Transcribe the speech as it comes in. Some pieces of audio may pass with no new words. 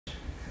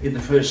in the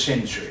first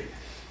century,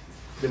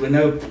 there were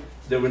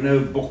no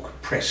book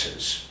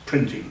presses,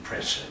 printing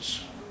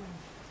presses.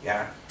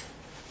 Yeah?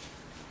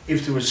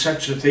 If there was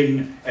such a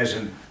thing as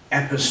an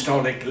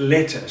apostolic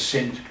letter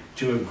sent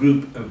to a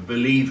group of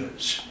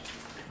believers,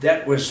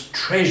 that was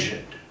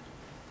treasured,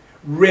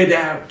 read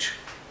out,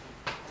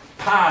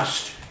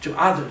 passed to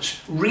others.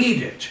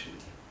 Read it.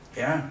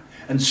 Yeah?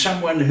 And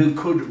someone who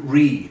could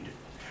read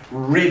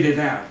it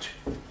out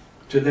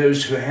to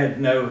those who had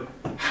no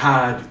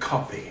hard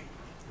copy.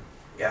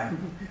 Yeah?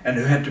 And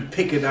who had to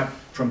pick it up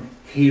from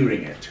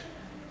hearing it.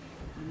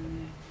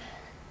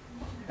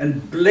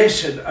 And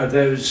blessed are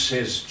those,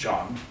 says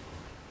John,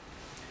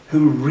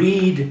 who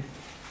read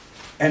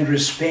and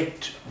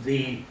respect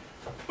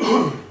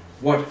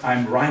what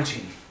I'm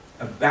writing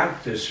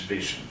about this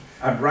vision.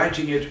 I'm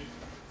writing it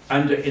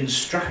under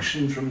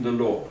instruction from the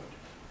Lord,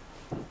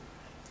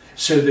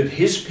 so that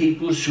his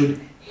people should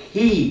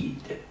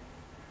heed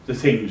the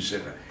things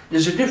that are.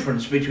 There's a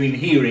difference between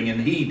hearing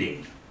and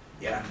heeding.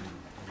 Yeah?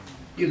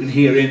 You can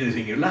hear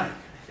anything you like.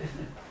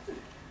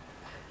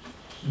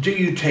 Do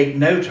you take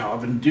note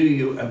of and do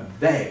you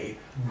obey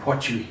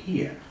what you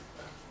hear?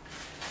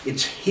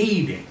 It's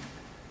heeding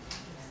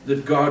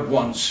that God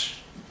wants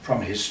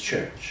from his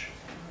church.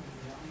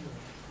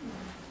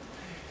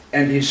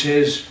 And he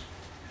says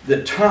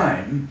the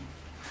time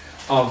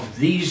of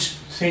these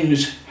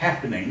things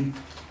happening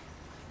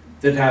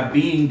that are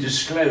being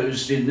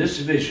disclosed in this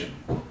vision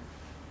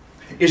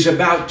is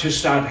about to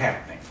start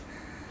happening.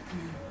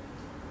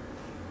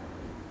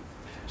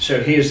 So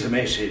here's the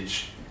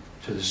message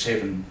to the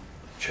 7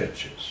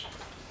 churches.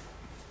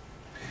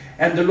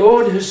 And the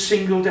Lord has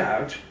singled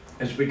out,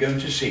 as we're going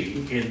to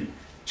see in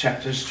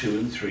chapters 2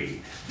 and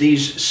 3,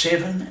 these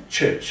 7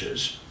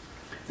 churches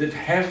that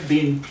have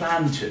been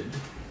planted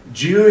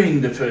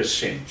during the first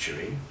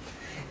century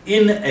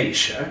in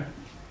Asia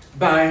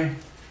by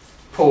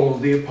Paul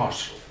the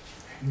Apostle,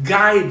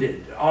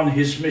 guided on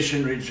his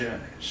missionary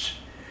journeys.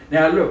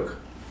 Now look,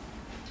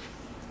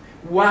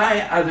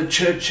 why are the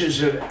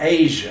churches of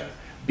Asia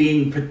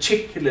being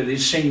particularly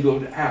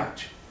singled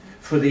out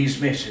for these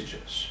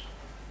messages?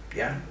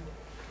 Yeah?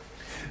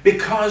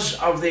 Because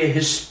of their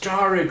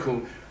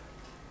historical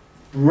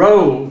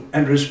role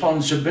and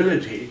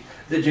responsibility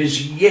that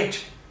is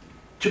yet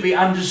to be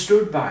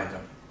understood by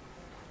them.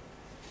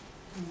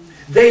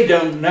 They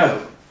don't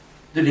know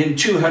that in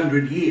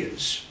 200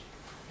 years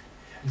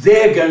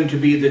they're going to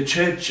be the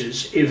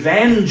churches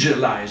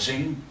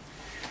evangelizing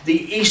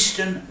the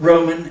Eastern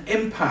Roman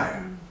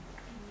Empire.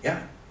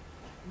 Yeah?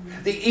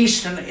 The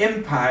Eastern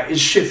Empire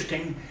is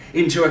shifting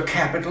into a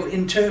capital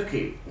in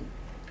Turkey.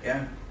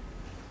 Yeah?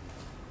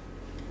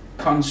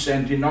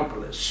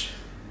 Constantinopolis,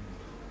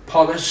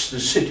 Polis, the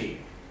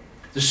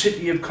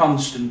city of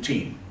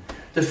Constantine,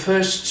 the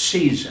first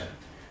Caesar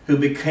who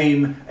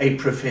became a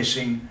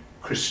professing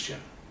Christian.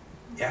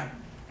 Yeah?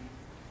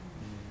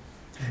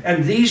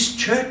 And these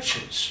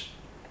churches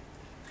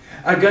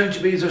are going to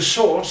be the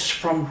source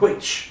from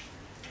which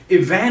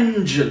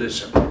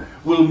evangelism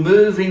will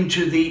move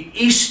into the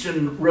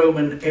Eastern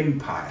Roman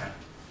Empire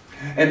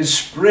and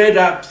spread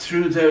up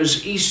through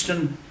those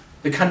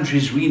the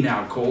countries we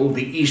now call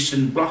the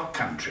Eastern Bloc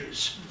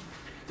countries,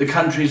 the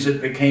countries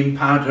that became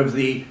part of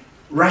the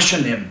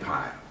Russian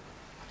Empire.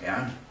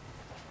 Yeah?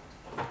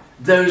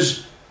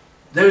 Those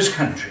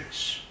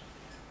countries,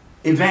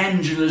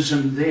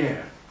 evangelism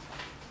there,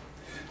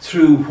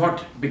 through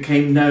what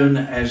became known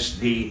as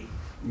the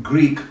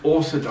Greek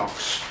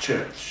Orthodox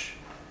Church,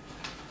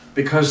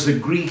 because the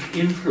Greek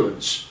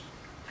influence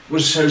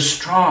was so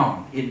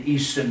strong in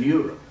Eastern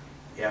Europe.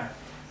 Yeah?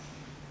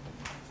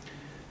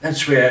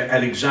 That's where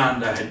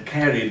Alexander had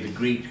carried the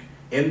Greek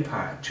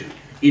Empire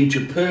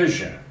into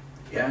Persia,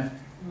 yeah?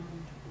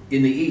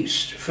 In the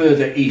east,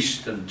 further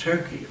east than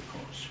Turkey, of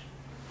course.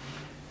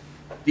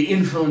 The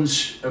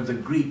influence of the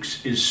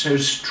Greeks is so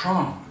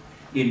strong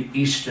in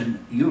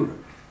Eastern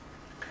Europe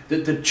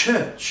that the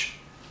church,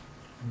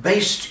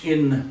 based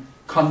in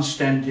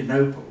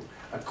Constantinople,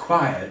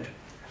 acquired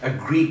a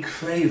Greek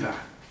flavor,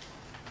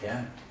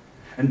 yeah?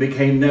 And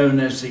became known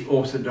as the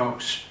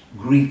Orthodox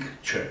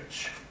Greek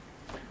Church.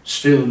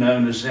 Still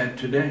known as that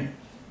today.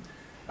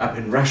 Up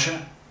in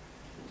Russia,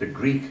 the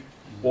Greek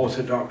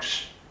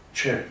Orthodox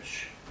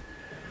Church.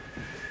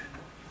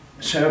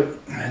 So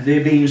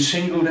they're being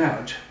singled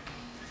out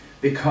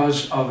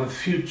because of a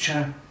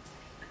future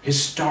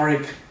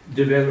historic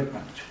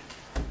development.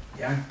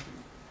 Yeah?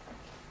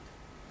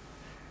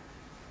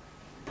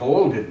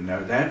 Paul didn't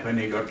know that when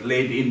he got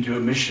led into a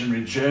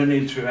missionary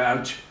journey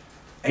throughout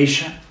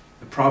Asia,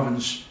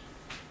 the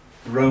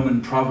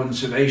Roman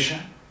province of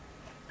Asia.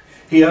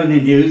 He only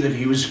knew that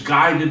he was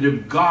guided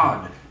of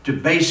God to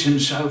base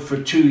himself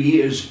for 2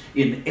 years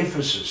in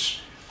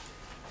Ephesus,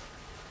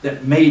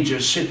 that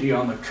major city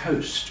on the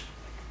coast,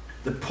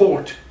 the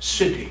port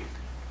city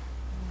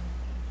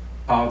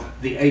of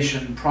the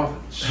Asian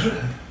province,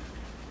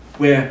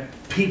 where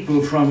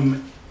people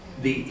from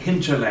the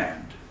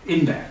hinterland,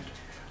 inland,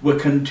 were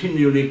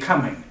continually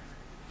coming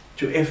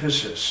to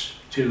Ephesus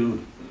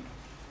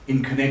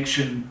in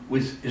connection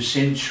with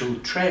essential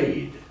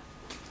trade.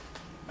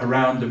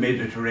 around the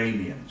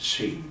Mediterranean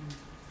Sea.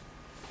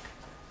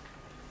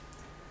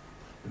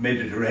 The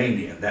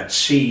Mediterranean, that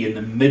sea in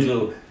the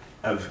middle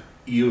of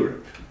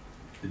Europe.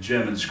 The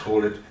Germans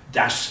call it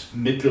Das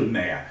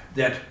Mittelmeer,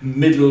 that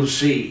middle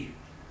sea,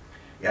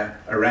 yeah,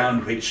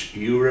 around which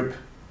Europe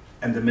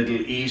and the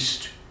Middle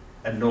East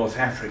and North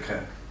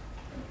Africa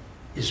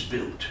is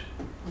built.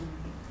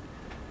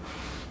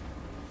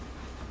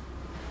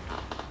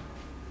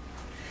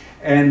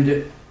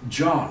 And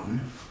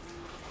John,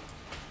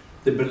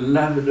 the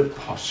beloved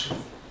apostle,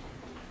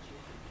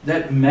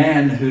 that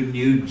man who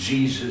knew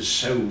Jesus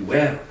so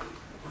well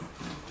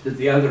that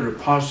the other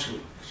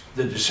apostles,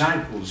 the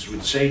disciples,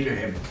 would say to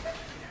him,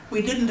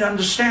 we didn't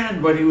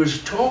understand what he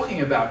was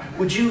talking about.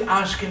 Would you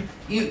ask him?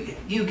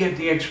 You get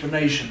the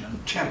explanation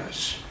and tell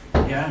us.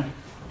 Yeah?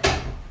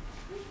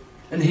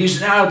 And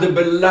he's now the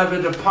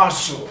beloved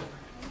apostle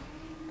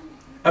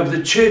of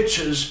the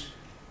churches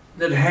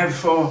that have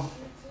for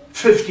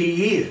 50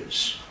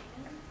 years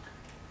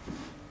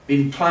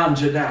been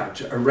planted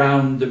out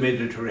around the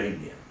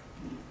Mediterranean.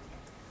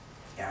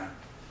 Yeah.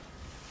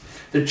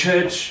 The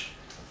church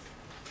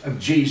of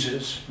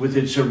Jesus, with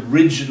its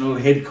original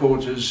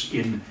headquarters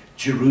in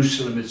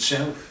Jerusalem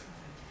itself,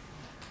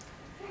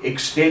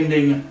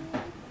 extending,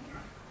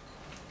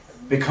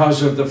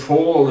 because of the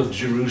fall of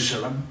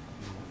Jerusalem,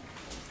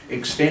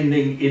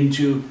 extending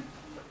into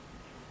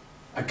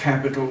a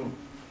capital,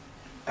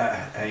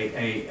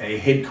 a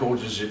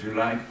headquarters, if you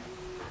like,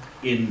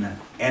 in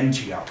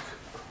Antioch,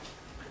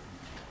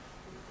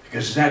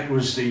 because that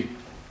was the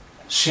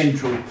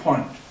central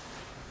point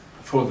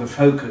for the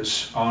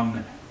focus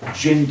on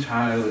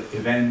Gentile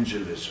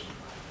evangelism.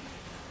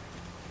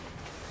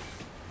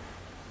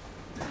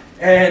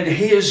 And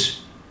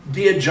here's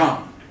dear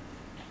John,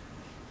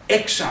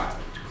 exiled,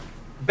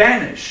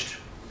 banished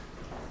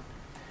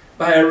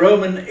by a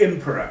Roman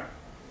emperor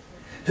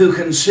who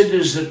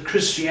considers that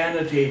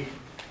Christianity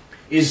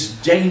is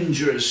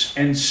dangerous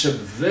and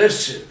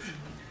subversive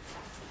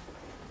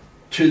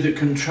to the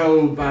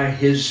control by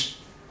his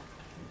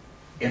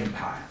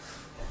empire.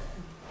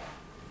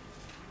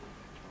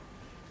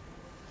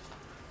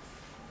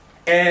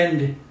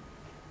 And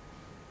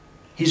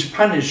he's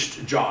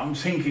punished John,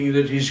 thinking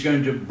that he's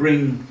going to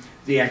bring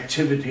the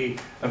activity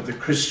of the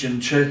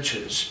Christian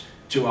churches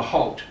to a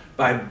halt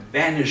by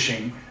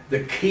banishing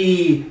the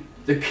key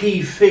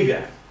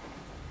figure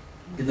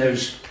in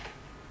those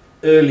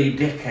early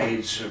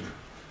decades of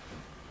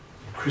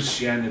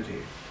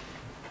Christianity.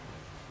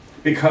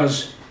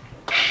 Because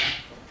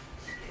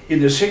in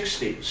the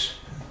 60s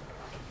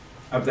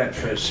of that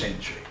first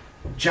century,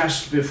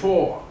 just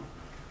before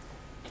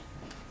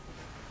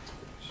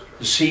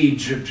the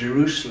siege of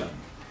Jerusalem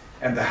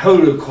and the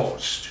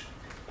Holocaust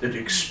that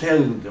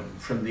expelled them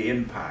from the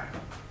empire,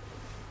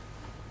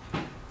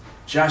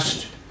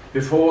 just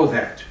before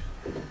that,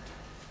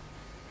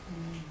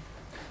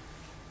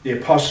 the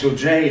Apostle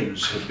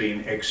James had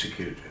been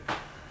executed.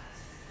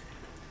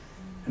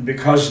 And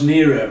because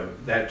Nero,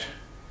 that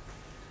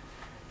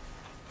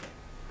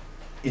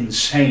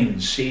insane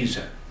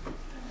Caesar,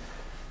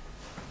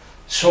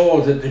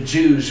 saw that the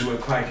Jews were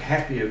quite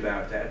happy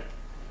about that,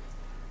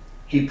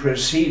 he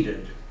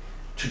proceeded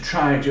to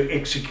try to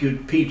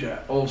execute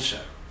Peter also.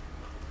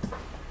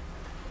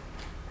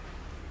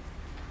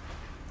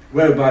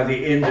 Well, by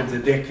the end of the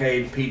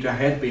decade, Peter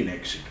had been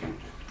executed.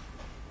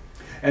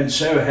 And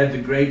so had the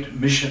great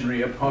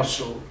missionary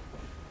apostle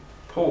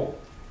Paul.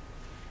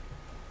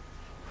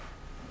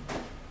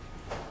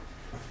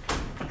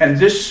 And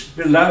this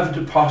beloved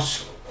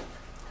apostle,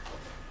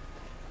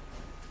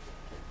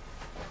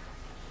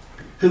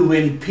 who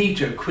when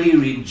Peter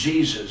queried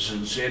Jesus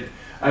and said,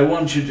 I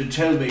want you to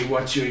tell me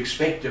what you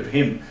expect of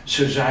him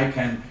so as I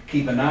can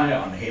keep an eye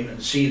on him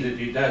and see that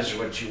he does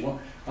what you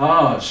want.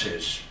 Ah,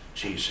 says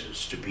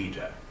Jesus to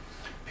Peter,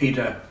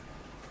 Peter,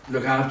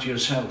 look after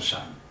yourself,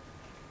 son.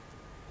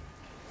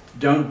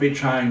 Don't be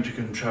trying to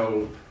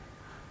control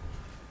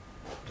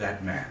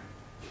that man.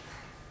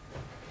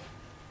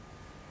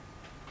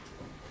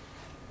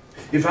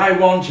 If I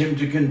want him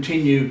to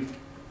continue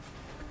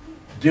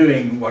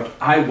doing what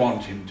I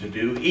want him to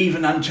do,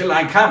 even until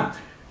I come,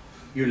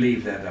 you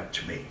leave that up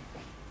to me.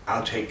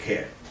 I'll take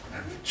care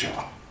of the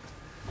job.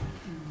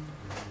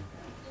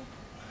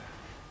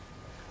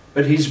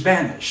 But he's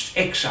banished,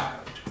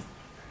 exiled,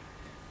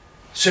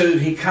 so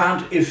that he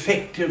can't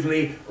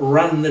effectively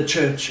run the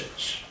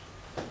churches.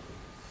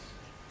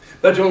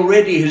 But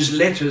already his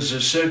letters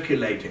are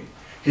circulating.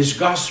 His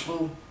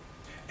gospel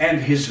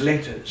and his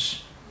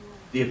letters,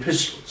 the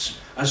epistles,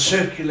 are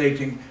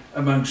circulating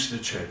amongst the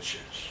churches.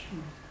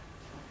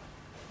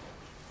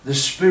 The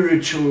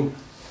spiritual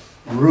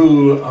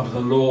rule of the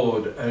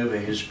Lord over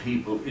his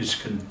people is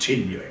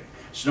continuing.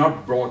 It's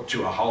not brought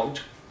to a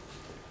halt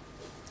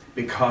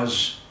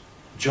because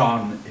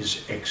John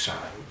is exiled.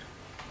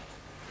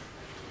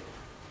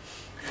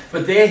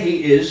 But there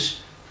he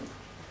is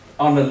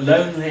on a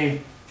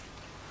lonely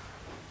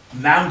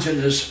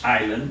mountainous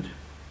island,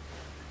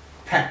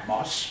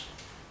 Patmos,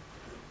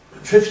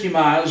 50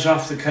 miles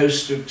off the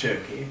coast of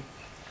Turkey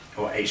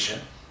or Asia.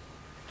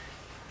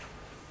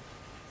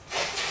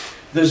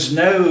 There's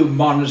no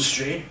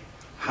monastery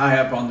high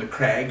up on the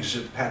crags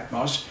of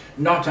Patmos,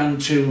 not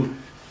until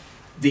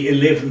the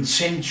 11th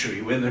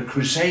century, when the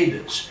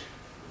Crusaders,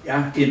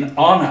 in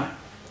honor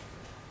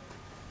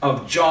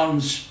of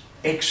John's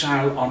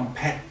exile on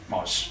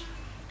Patmos,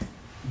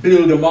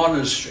 build a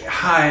monastery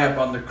high up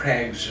on the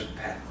crags of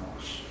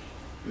Patmos.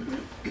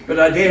 But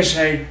I dare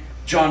say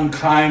John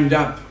climbed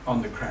up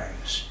on the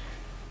crags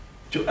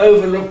to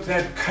overlook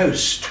that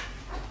coast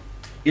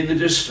in the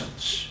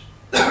distance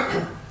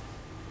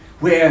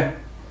where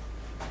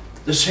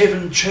the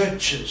 7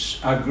 churches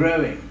are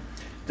growing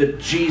that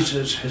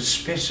Jesus has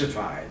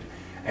specified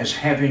as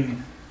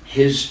having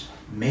his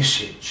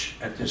message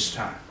at this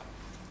time.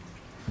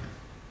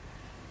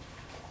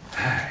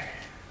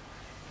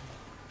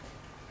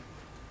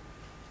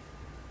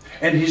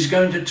 And he's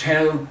going to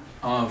tell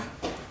of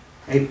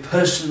a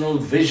personal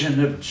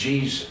vision of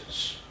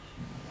Jesus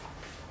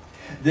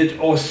that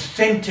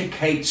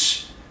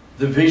authenticates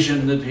the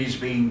vision that he's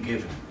being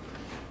given.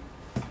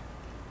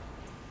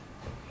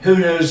 Who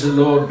knows the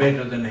Lord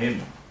better than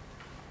him?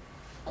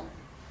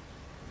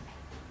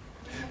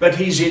 But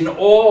he's in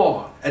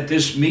awe at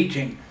this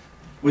meeting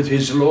with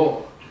his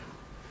Lord.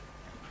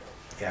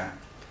 Yeah.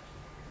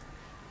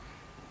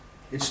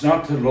 It's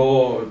not the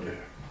Lord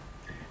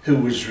who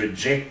was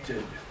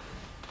rejected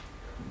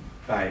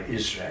by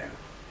Israel.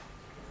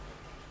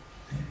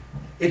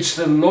 It's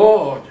the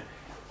Lord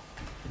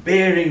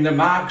bearing the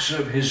marks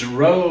of his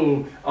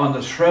role on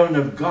the throne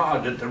of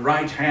God at the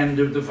right hand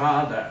of the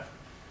Father.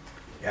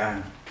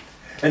 Yeah.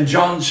 And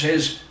John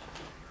says,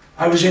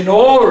 I was in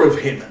awe of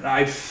him and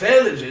I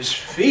fell at his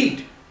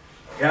feet.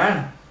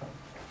 Yeah.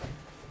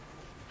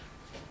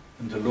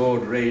 And the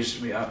Lord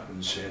raised me up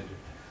and said,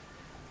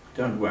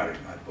 don't worry,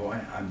 my boy,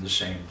 I'm the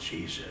same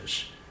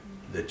Jesus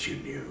that you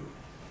knew.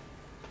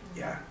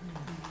 Yeah.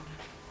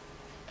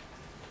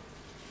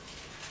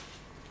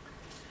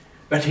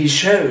 But he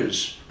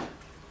shows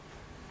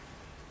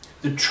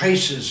the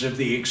traces of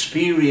the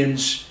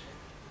experience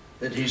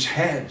that he's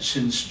had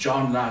since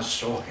John last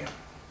saw him.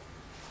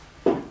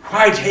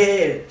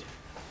 White-haired,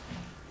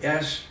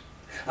 yes,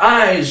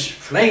 eyes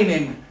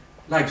flaming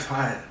like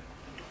fire,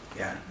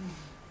 yeah.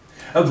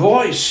 A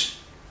voice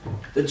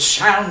that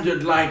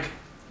sounded like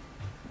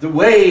the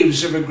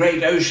waves of a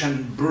great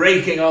ocean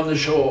breaking on the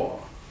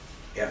shore,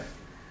 yeah.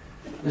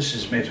 This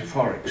is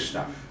metaphoric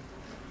stuff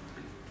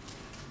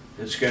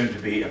that's going to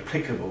be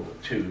applicable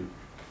to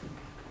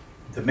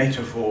the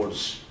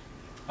metaphors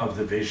of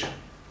the vision.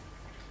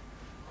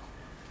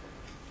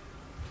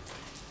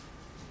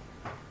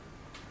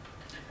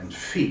 And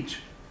feet,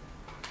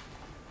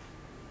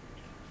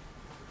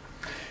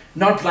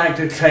 not like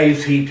the clay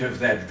feet of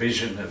that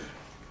vision of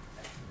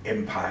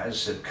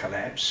empires that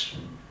collapse,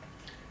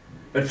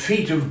 but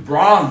feet of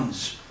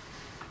bronze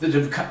that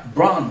have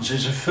bronze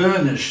is a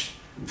furnaced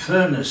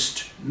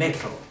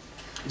metal.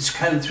 It's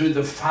come through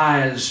the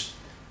fires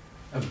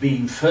of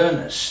being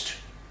furnaced.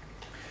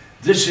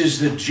 This is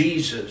the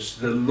Jesus,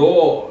 the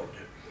Lord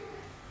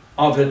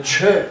of a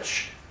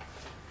church,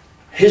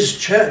 his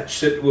church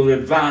that will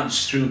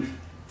advance through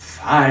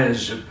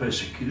fires of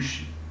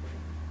persecution.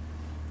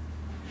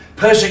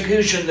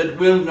 Persecution that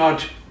will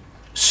not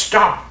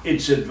stop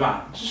its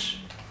advance.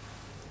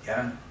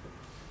 Yeah?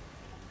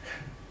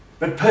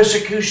 But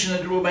persecution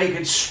that will make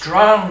it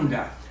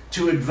stronger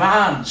to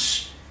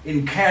advance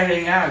in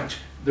carrying out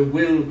the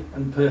will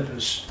and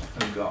purpose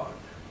of God.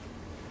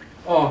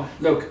 Oh,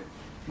 look,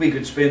 we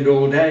could spend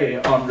all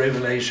day on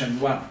Revelation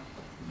 1.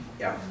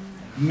 Yeah?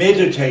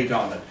 Meditate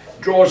on it.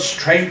 Draw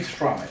strength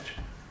from it.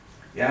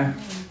 Yeah?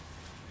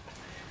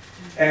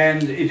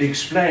 And it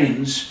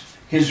explains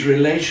his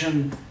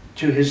relation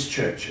to his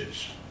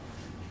churches.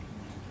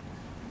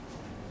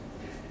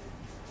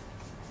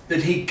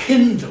 That he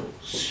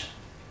kindles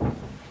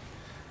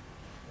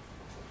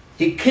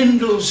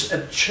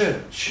a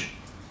church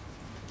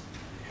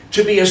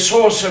to be a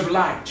source of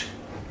light.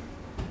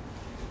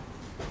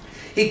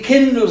 He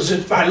kindles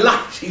it by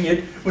lighting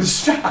it with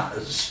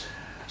stars.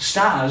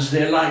 Stars,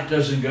 their light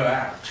doesn't go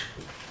out.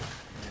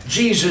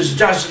 Jesus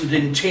doesn't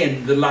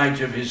intend the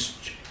light of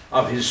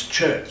his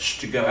church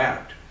to go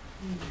out.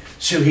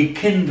 So he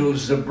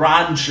kindles the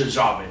branches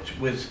of it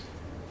with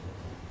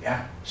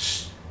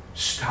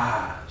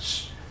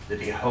stars that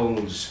he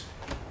holds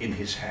in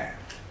his hand.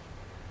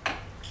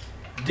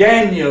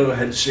 Daniel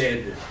had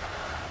said,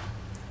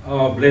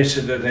 oh,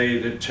 blessed are they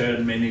that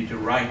turn many to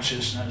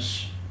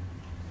righteousness.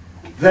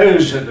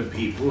 Those are the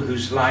people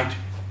whose light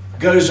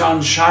goes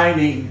on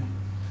shining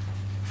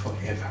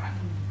forever.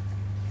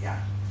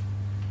 Yeah.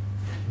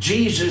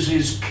 Jesus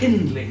is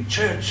kindling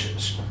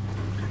churches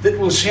that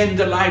will send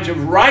the light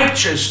of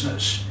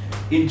righteousness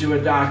into a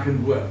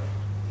darkened world.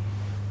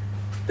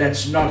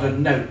 That's not a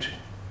note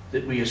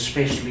that we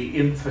especially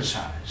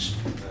emphasize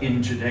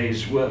in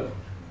today's world.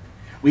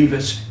 We've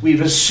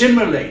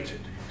assimilated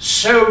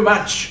so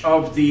much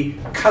of the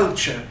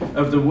culture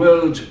of the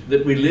world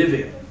that we live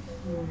in,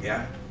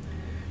 yeah,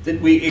 that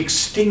we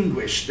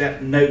extinguish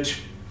that note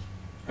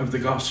of the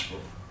gospel.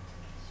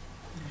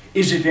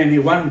 Is it any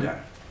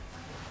wonder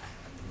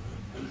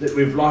that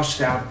we've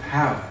lost our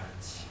power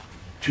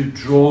to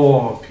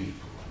draw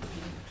people,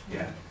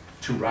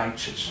 to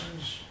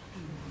righteousness.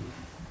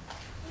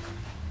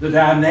 That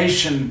our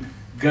nation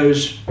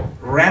goes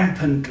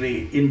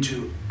rampantly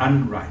into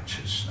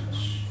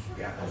unrighteousness.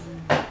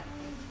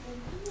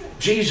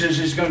 Jesus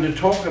is going to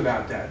talk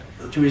about that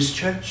to his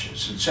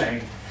churches and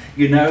saying,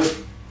 you know,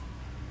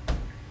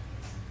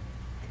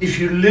 if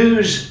you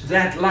lose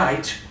that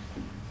light,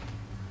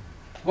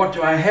 what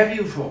do I have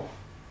you for?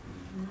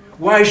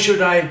 Why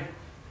should I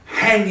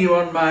hang you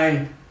on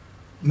my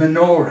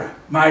menorah,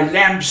 my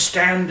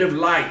lampstand of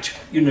light?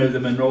 You know the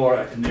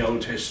menorah in the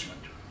Old Testament.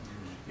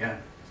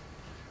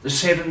 The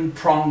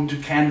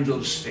 7-pronged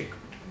candlestick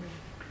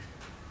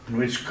in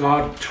which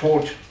God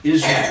taught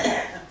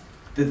Israel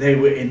that they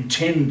were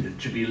intended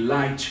to be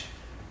light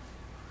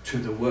to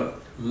the world,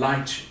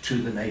 light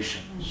to the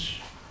nations.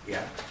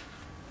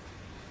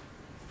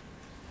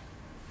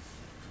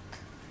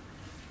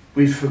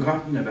 We've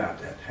forgotten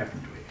about that,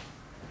 haven't we?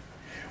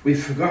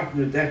 We've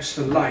forgotten that that's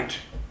the light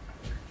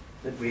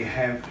that we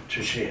have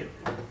to shed.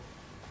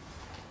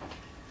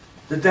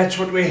 That that's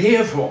what we're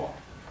here for.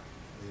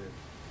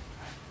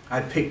 I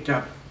picked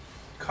up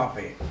a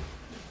copy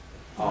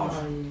of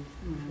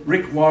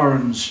Rick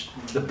Warren's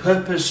The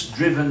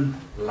Purpose-Driven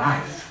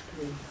Life.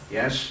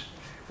 Yes?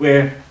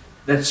 Where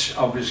that's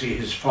obviously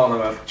his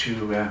follow-up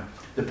to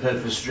The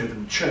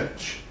Purpose-Driven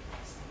Church.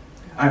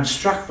 I'm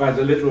struck by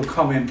the little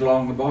comment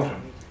along the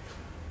bottom.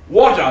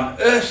 What on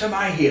earth am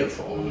I here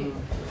for?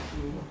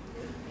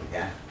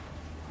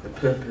 The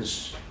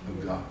purpose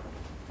of God.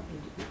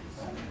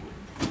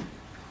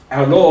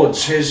 Our Lord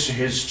says to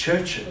his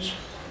churches,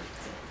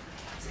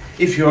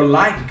 if your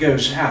light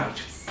goes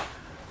out,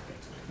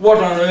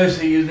 what on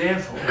earth are you there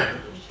for?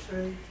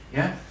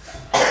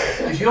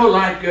 If your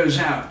light goes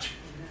out,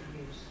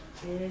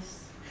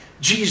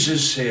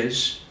 Jesus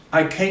says,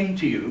 I came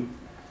to you,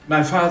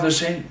 my Father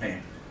sent me,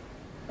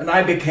 and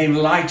I became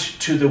light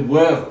to the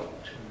world.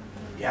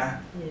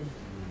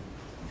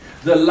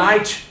 The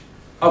light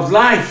of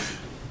life,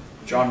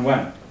 John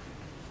 1.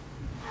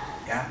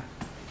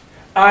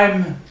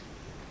 I'm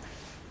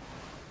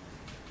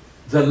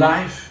the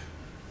life,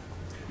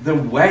 the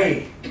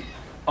way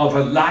of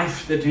a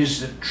life that is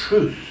the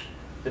truth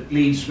that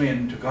leads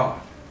men to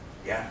God.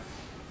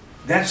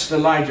 That's the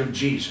light of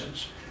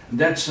Jesus. And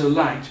that's the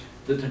light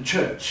that the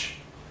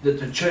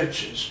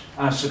churches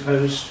are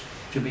supposed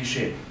to be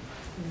shedding.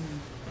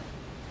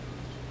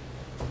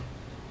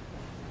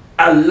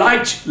 A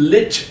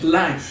light-lit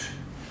life.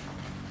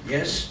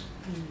 Yes?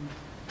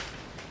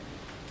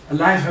 A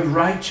life of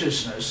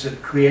righteousness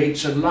that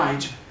creates a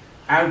light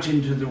out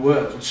into the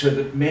world so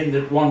that men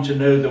that want to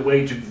know the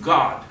way to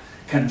God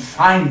can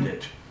find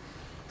it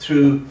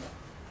through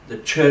the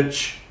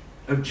church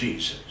of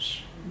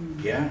Jesus.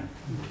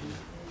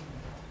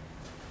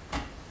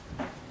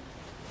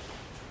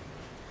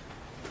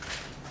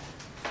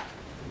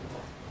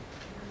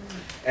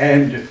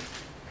 And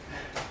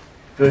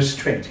verse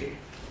 20.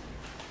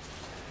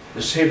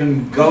 The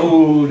 7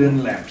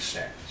 golden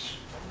lampstands.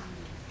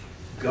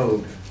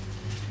 Golden.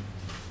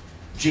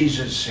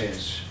 Jesus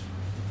says,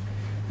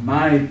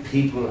 my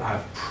people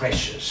are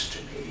precious to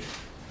me.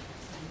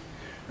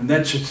 And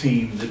that's a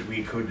theme that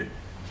we could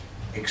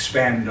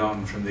expand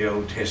on from the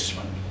Old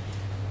Testament.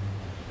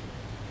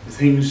 The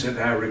things that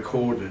are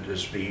recorded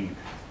as being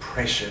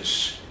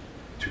precious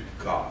to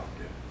God.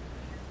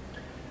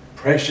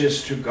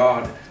 Precious to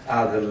God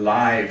are the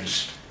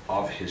lives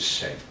of his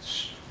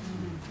saints.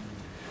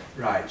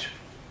 Right.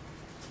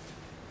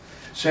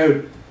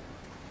 So,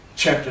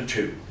 chapter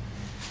 2.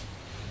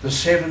 The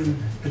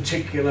 7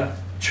 particular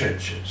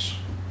churches.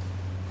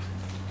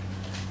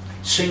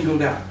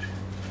 Singled out.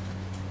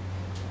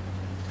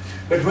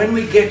 But when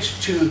we get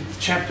to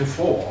chapter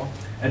 4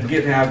 and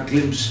get our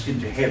glimpse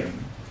into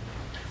heaven,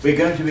 we're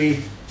going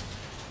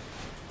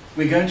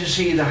to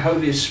see the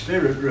Holy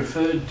Spirit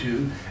referred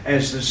to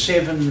as the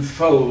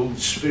 7-fold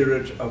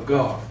Spirit of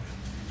God.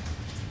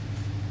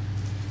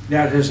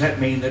 Now, does that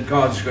mean that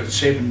God's got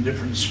 7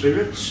 different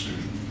spirits?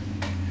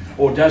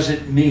 Or does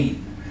it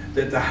mean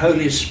that the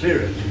Holy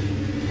Spirit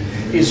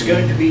is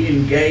going to be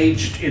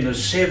engaged in a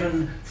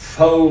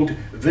 7-fold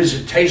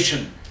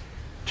visitation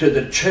to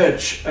the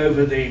church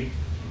over the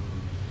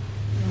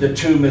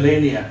 2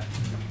 millennia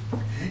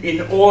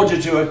in order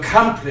to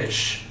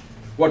accomplish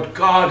what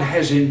God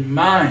has in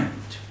mind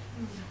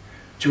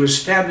to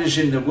establish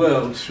in the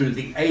world through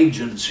the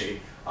agency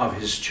of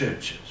his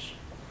churches,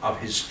 of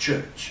his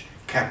church,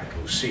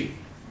 capital C.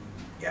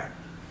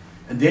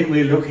 And then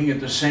we're looking at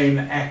the same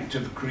act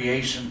of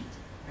creation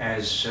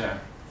as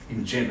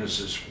in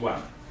Genesis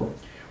 1,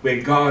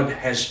 where God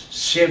has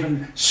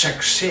 7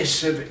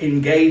 successive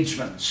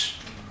engagements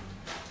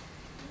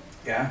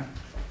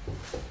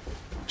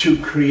to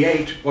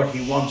create what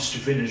he wants to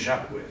finish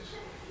up with.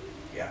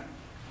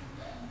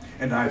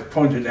 And I've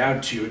pointed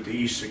out to you at the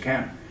Easter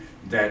camp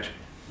that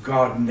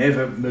God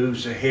never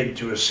moves ahead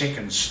to a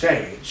second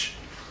stage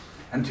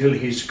until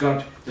he's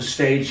got the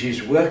stage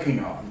he's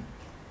working on,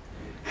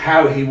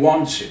 how he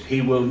wants it.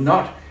 He will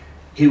not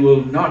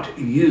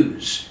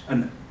use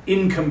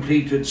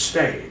incompleted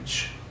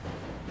stage,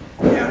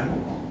 yeah,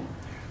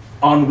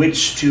 on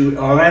which to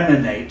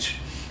laminate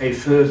a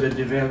further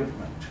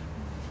development.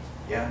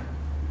 Yeah?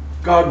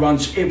 God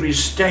wants every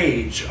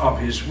stage of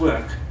his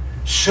work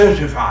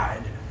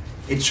certified.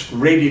 It's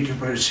ready to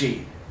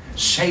proceed,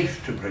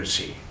 safe to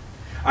proceed.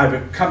 I've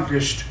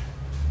accomplished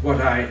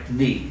what I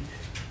need.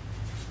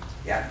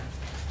 Yeah.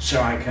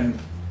 So I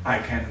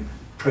can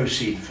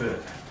proceed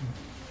further.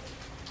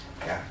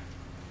 Yeah.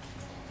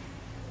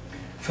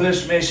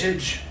 First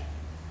message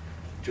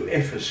to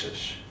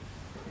Ephesus.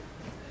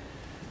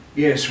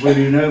 Yes, well,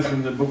 you know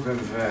from the book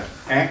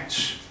of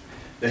Acts,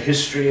 the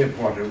history of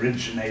what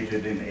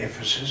originated in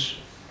Ephesus,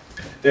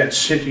 that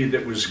city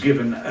that was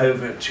given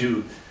over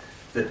to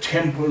the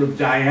temple of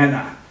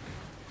Diana,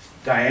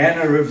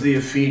 Diana of the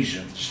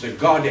Ephesians, the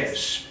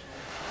goddess,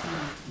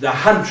 the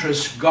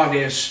huntress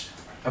goddess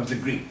of the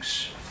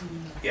Greeks.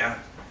 Yeah.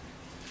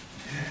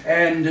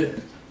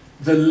 And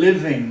the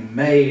living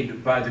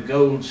made by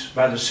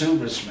the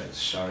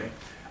silversmiths,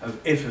 of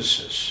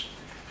Ephesus,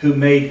 who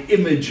made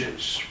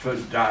images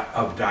of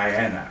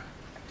Diana,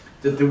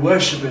 that the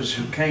worshippers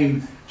who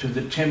came to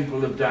the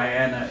temple of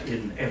Diana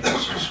in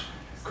Ephesus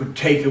could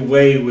take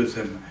away with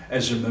them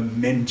as a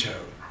memento,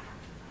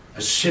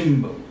 a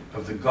symbol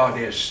of the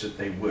goddess that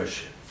they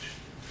worshipped.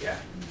 Yeah.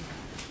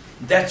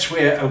 That's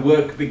where a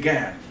work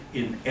began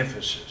in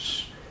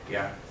Ephesus.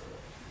 Yeah.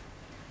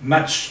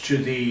 Much to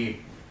the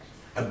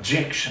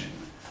objection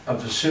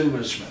of the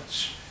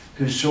silversmiths,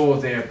 who saw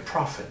their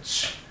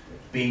profits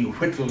being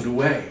whittled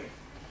away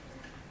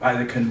by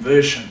the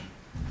conversion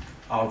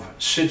of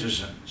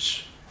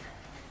citizens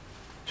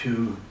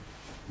to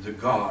the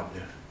God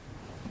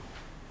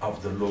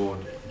of the Lord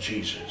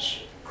Jesus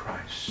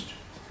Christ.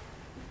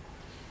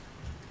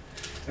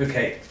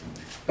 Okay,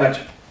 but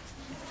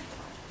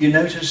you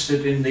notice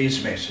that in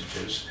these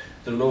messages,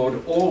 the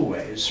Lord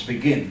always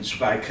begins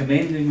by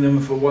commending them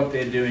for what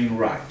they're doing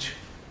right.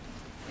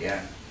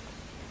 Yeah.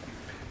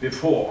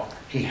 Before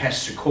he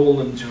has to call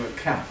them to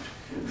account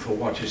for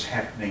what is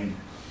happening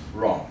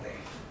wrongly.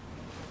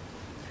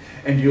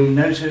 And you'll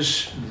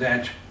notice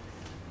that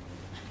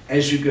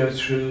as you go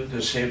through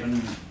the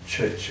 7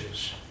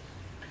 churches,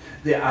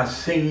 there are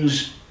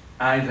things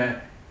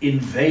either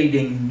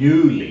invading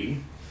newly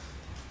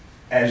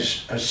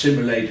as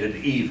assimilated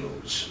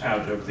evils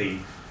out of the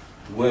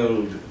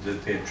world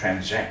that they're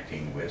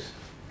transacting with.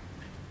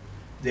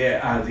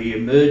 There are the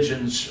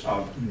emergence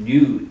of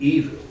new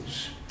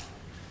evils,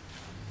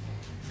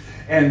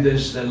 and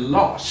there's the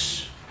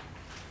loss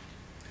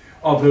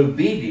of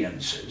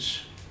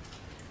obediences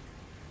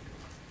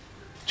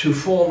to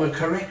former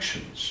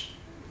corrections.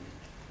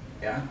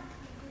 Yeah?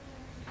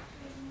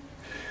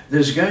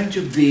 There's going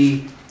to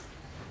be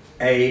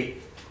a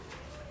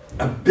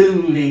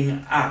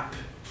building up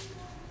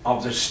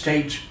of the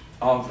state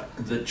of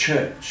the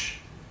church,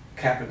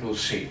 capital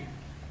C,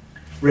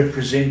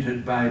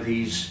 represented by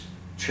these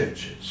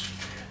churches.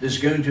 There's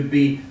going to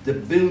be the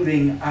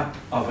building up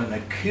of an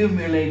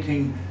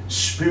accumulating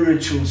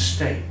spiritual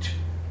state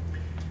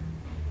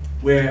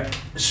where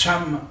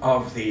some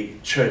of the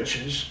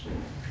churches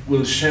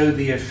will show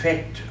the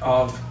effect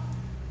of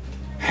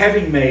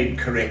having made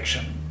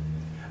correction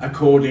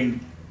according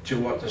to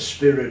what the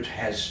Spirit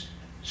has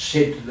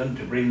said to them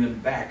to bring them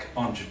back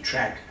onto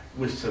track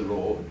with the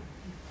Lord.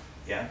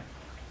 Yeah?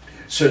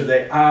 So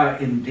they are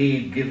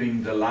indeed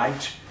giving the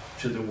light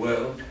to the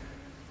world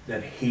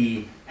that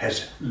he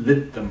has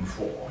lit them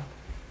for.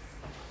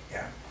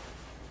 Yeah.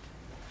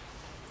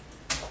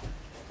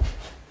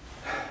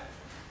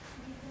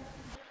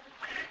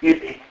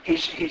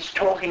 He's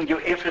talking to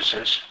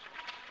Ephesus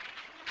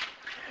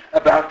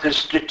about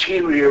this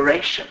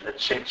deterioration that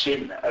sets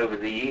in over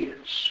the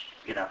years,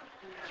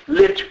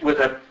 lit with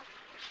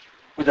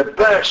a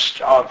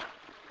burst of,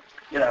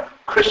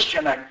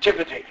 Christian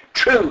activity,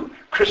 true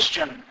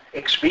Christian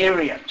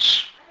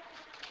experience,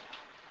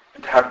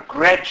 and how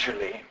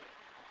gradually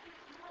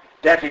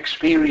that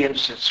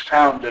experience is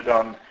founded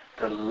on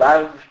the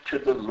love to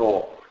the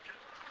Lord,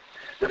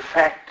 the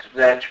fact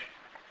that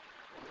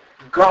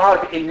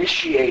God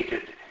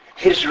initiated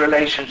his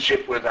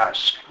relationship with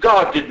us.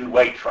 God didn't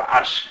wait for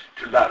us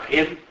to love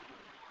him.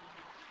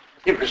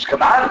 It was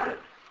commanded.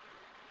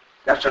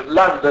 That's to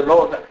love the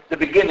Lord, the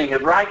beginning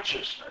of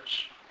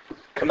righteousness.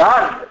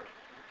 Commanded.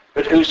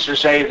 But who's to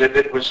say that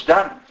it was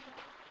done?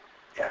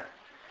 Yeah.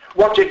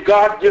 What did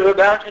God do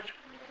about it?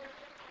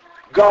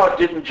 God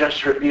didn't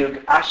just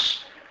rebuke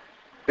us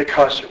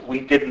because we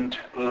didn't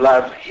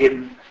love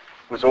him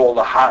with all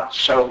the heart,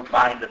 soul,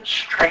 mind, and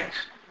strength.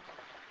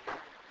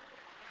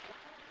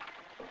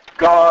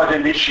 God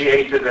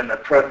initiated an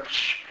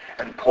approach,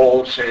 and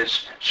Paul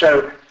says,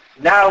 so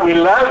now we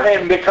love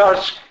him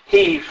because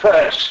he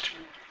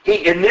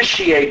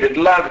initiated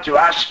love to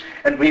us,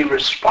 and we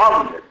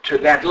responded to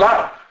that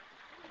love.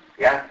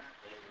 Yeah?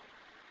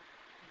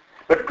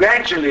 But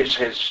gradually,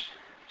 says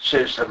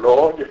the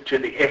Lord to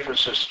the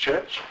Ephesus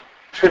church,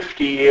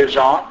 50 years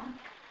on,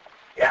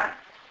 yeah,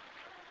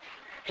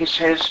 he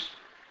says,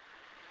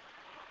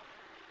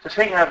 the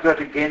thing I've got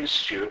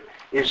against you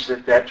is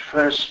that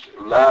first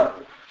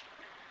love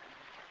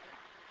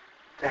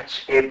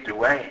that's ebbed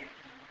away.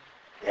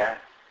 Yeah.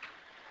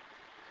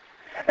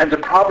 And the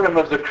problem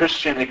of the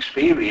Christian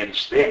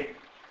experience then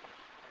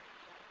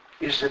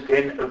is that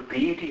then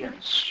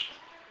obedience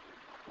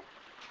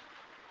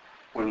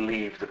will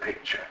leave the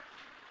picture.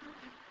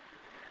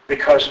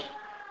 Because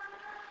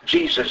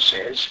Jesus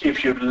says,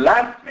 if you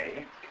love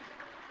me,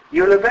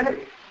 you'll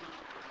obey.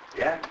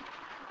 Yeah?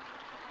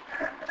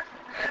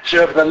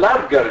 So if the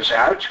love goes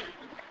out,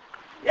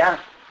 yeah,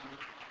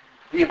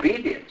 the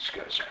obedience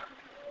goes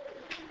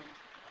out.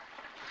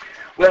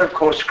 Well, of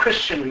course,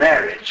 Christian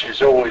marriage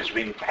has always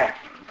been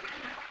patterned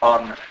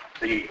on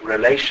the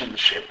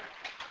relationship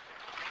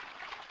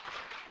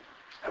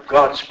of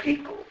God's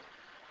people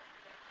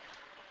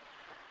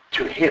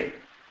to him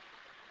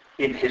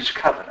in his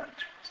covenant.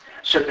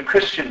 So the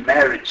Christian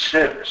marriage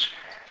service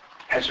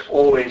has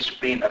always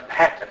been a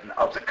pattern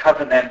of the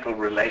covenantal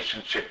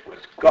relationship with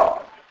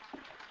God.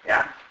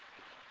 Yeah?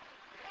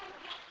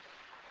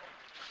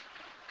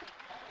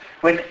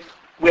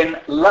 When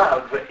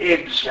love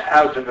ebbs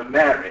out of a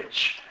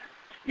marriage,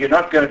 you're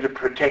not going to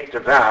protect a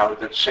vow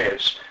that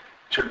says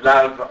to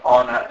love,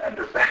 honor, and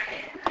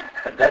obey.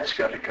 That's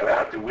going to go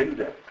out the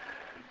window.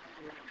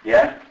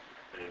 Yeah?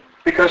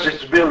 Because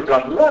it's built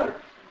on love.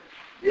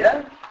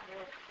 Yeah?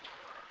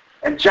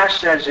 And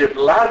just as if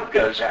love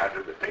goes out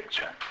of the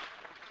picture,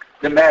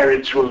 the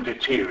marriage will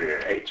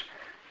deteriorate.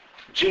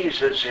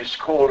 Jesus is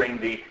calling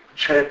the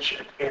church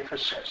at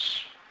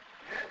Ephesus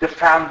the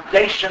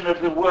foundation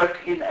of the work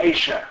in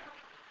Asia.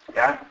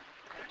 Yeah?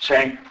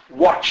 Saying,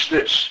 watch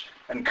this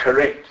and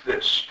correct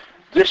this.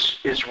 This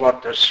is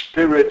what the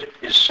Spirit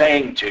is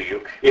saying to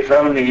you, if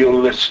only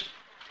you'll listen.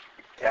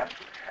 Yeah?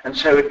 And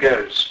so it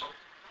goes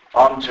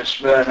on to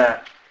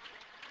Smyrna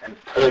and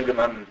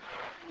Pergamum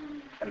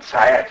and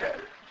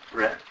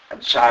Thyatira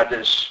and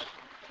Sardis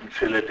and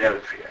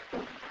Philadelphia,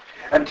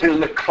 until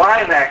the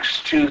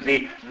climax to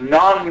the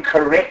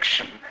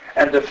non-correction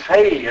and the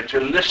failure to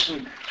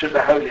listen to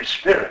the Holy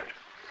Spirit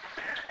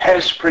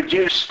has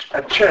produced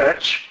a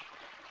church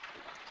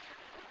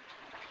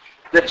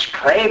that's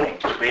claiming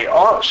to be,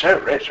 so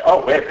rich,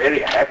 we're very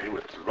happy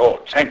with the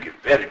Lord, thank you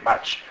very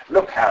much.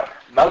 Look how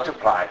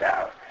multiplied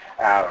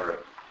our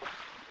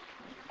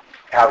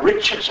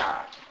riches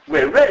are.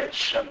 We're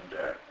rich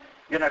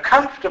and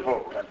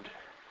comfortable and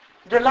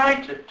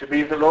delighted to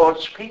be the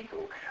Lord's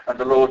people. And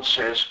the Lord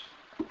says,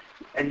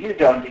 and you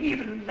don't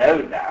even know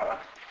now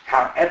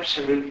how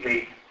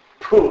absolutely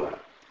poor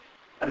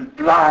and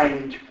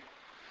blind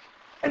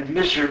and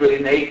miserably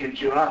naked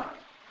you are.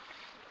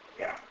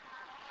 Yeah.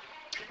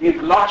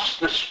 You've lost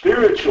the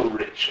spiritual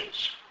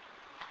riches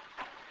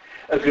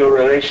of your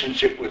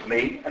relationship with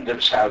me and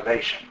of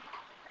salvation.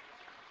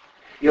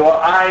 Your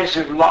eyes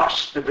have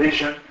lost the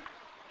vision.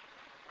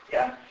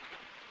 Yeah?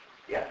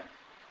 Yeah.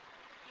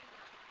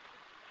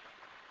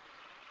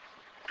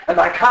 And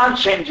I can't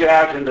send you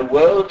out in the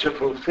world to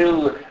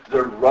fulfill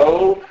the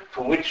role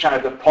for which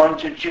I've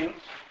appointed you.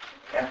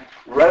 Yeah?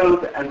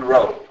 Robe and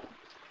role.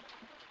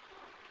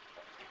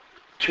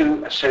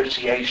 Two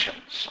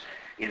associations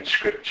in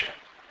Scripture.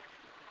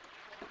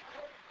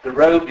 The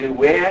robe you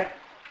wear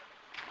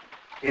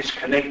is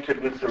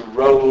connected with the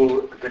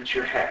role that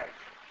you have.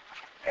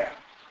 Yeah.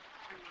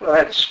 Well,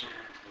 that's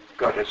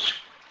got its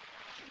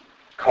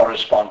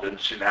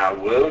correspondence in our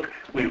world.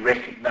 We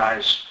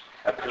recognize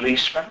a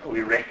policeman,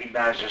 we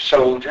recognize a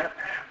soldier,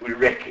 we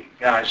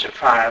recognize a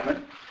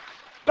fireman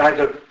by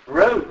the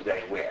robe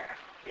they wear.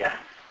 Yeah.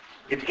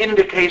 It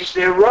indicates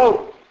their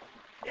role.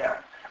 Yeah.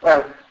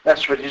 Well,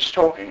 that's what he's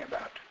talking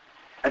about.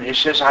 And he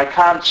says, I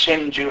can't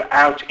send you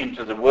out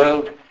into the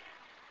world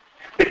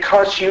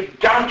because you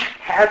don't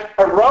have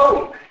a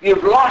role.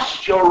 You've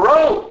lost your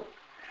role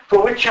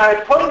for which I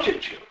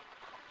appointed you.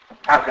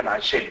 How can I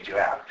send you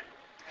out?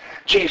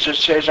 Jesus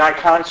says, I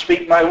can't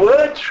speak my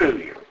word through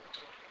you.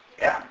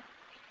 Yeah.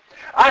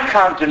 I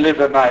can't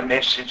deliver my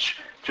message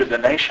to the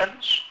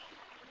nations.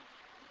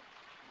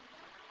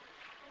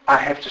 I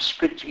have to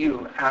spit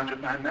you out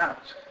of my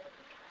mouth.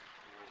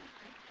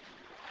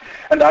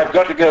 And I've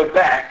got to go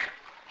back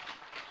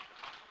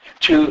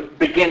to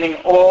beginning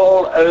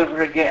all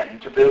over again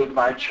to build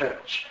my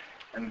church.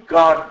 And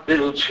God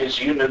builds his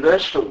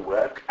universal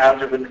work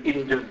out of an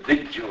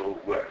individual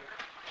work.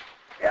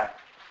 Yeah.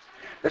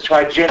 That's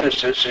why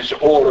Genesis is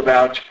all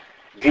about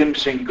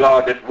glimpsing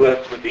God at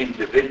work with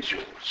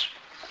individuals.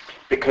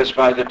 Because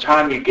by the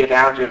time you get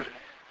out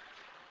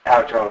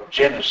of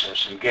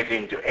Genesis and get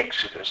into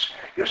Exodus,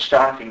 you're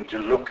starting to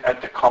look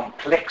at the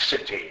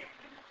complexity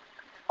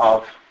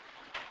of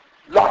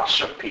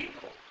lots of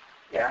people.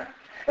 Yeah?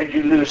 And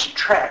you lose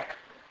track.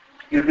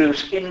 You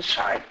lose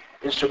insight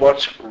as to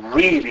what's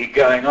really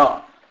going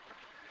on.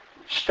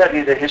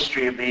 Study the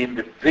history of the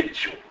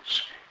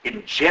individuals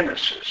in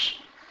Genesis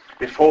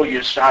before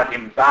you start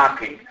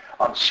embarking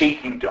on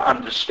seeking to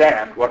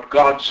understand what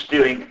God's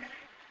doing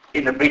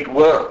in a big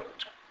world.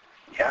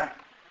 Yeah?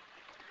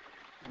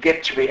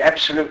 Get to be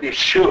absolutely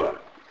sure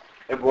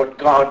of what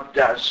God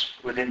does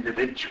with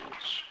individuals.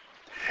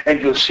 And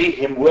you'll see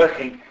him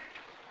working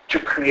to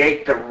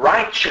create the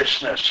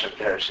righteousness of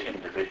those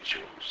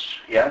individuals.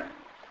 Yeah?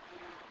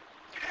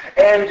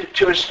 and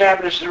to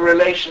establish the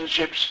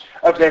relationships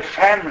of their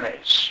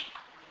families,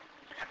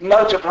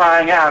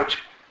 multiplying out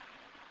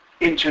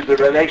into the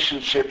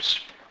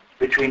relationships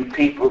between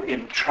people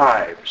in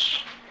tribes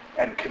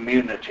and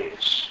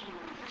communities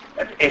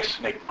and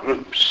ethnic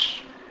groups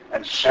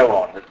and so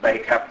on, that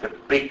make up the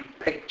big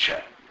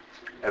picture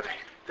of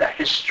the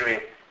history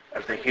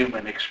of the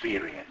human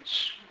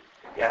experience.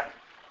 Yeah?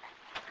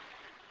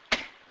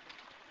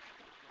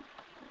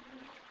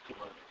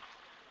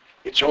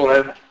 It's all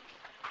over?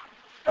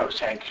 Oh,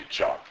 thank you,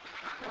 John.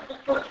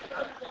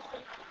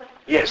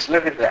 Yes,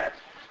 look at that.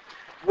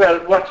 Well,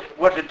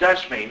 what it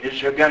does mean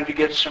is you're going to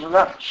get some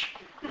lunch.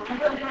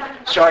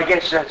 So I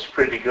guess that's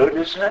pretty good,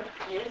 isn't it?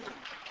 Yes.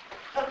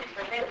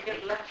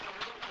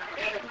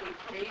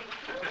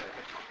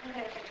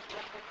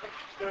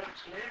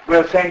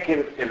 Well, thank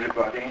you,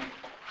 everybody.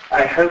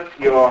 I hope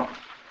you're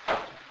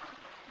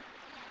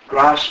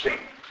grasping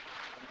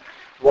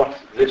what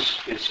this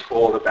is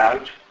all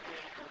about,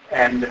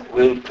 and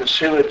we'll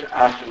pursue it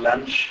after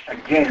lunch.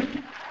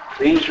 Again,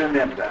 please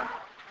remember,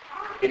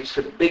 it's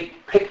the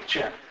big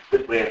picture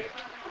that we're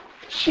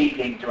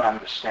seeking to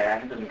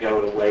understand and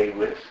go away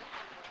with,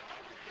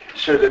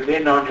 so that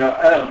then on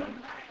your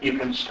own you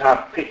can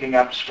start picking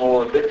up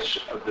smaller bits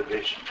of the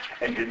vision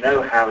and you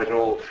know how it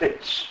all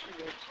fits.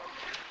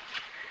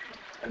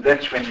 And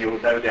that's when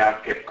you'll no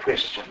doubt get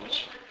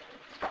questions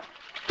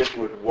that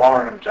would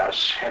warrant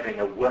us having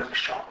a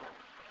workshop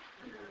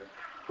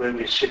where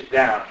we sit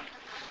down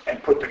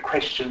and put the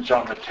questions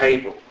on the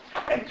table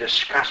and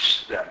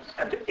discuss them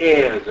and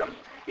air them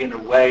in a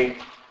way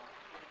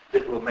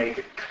that will make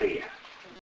it clear.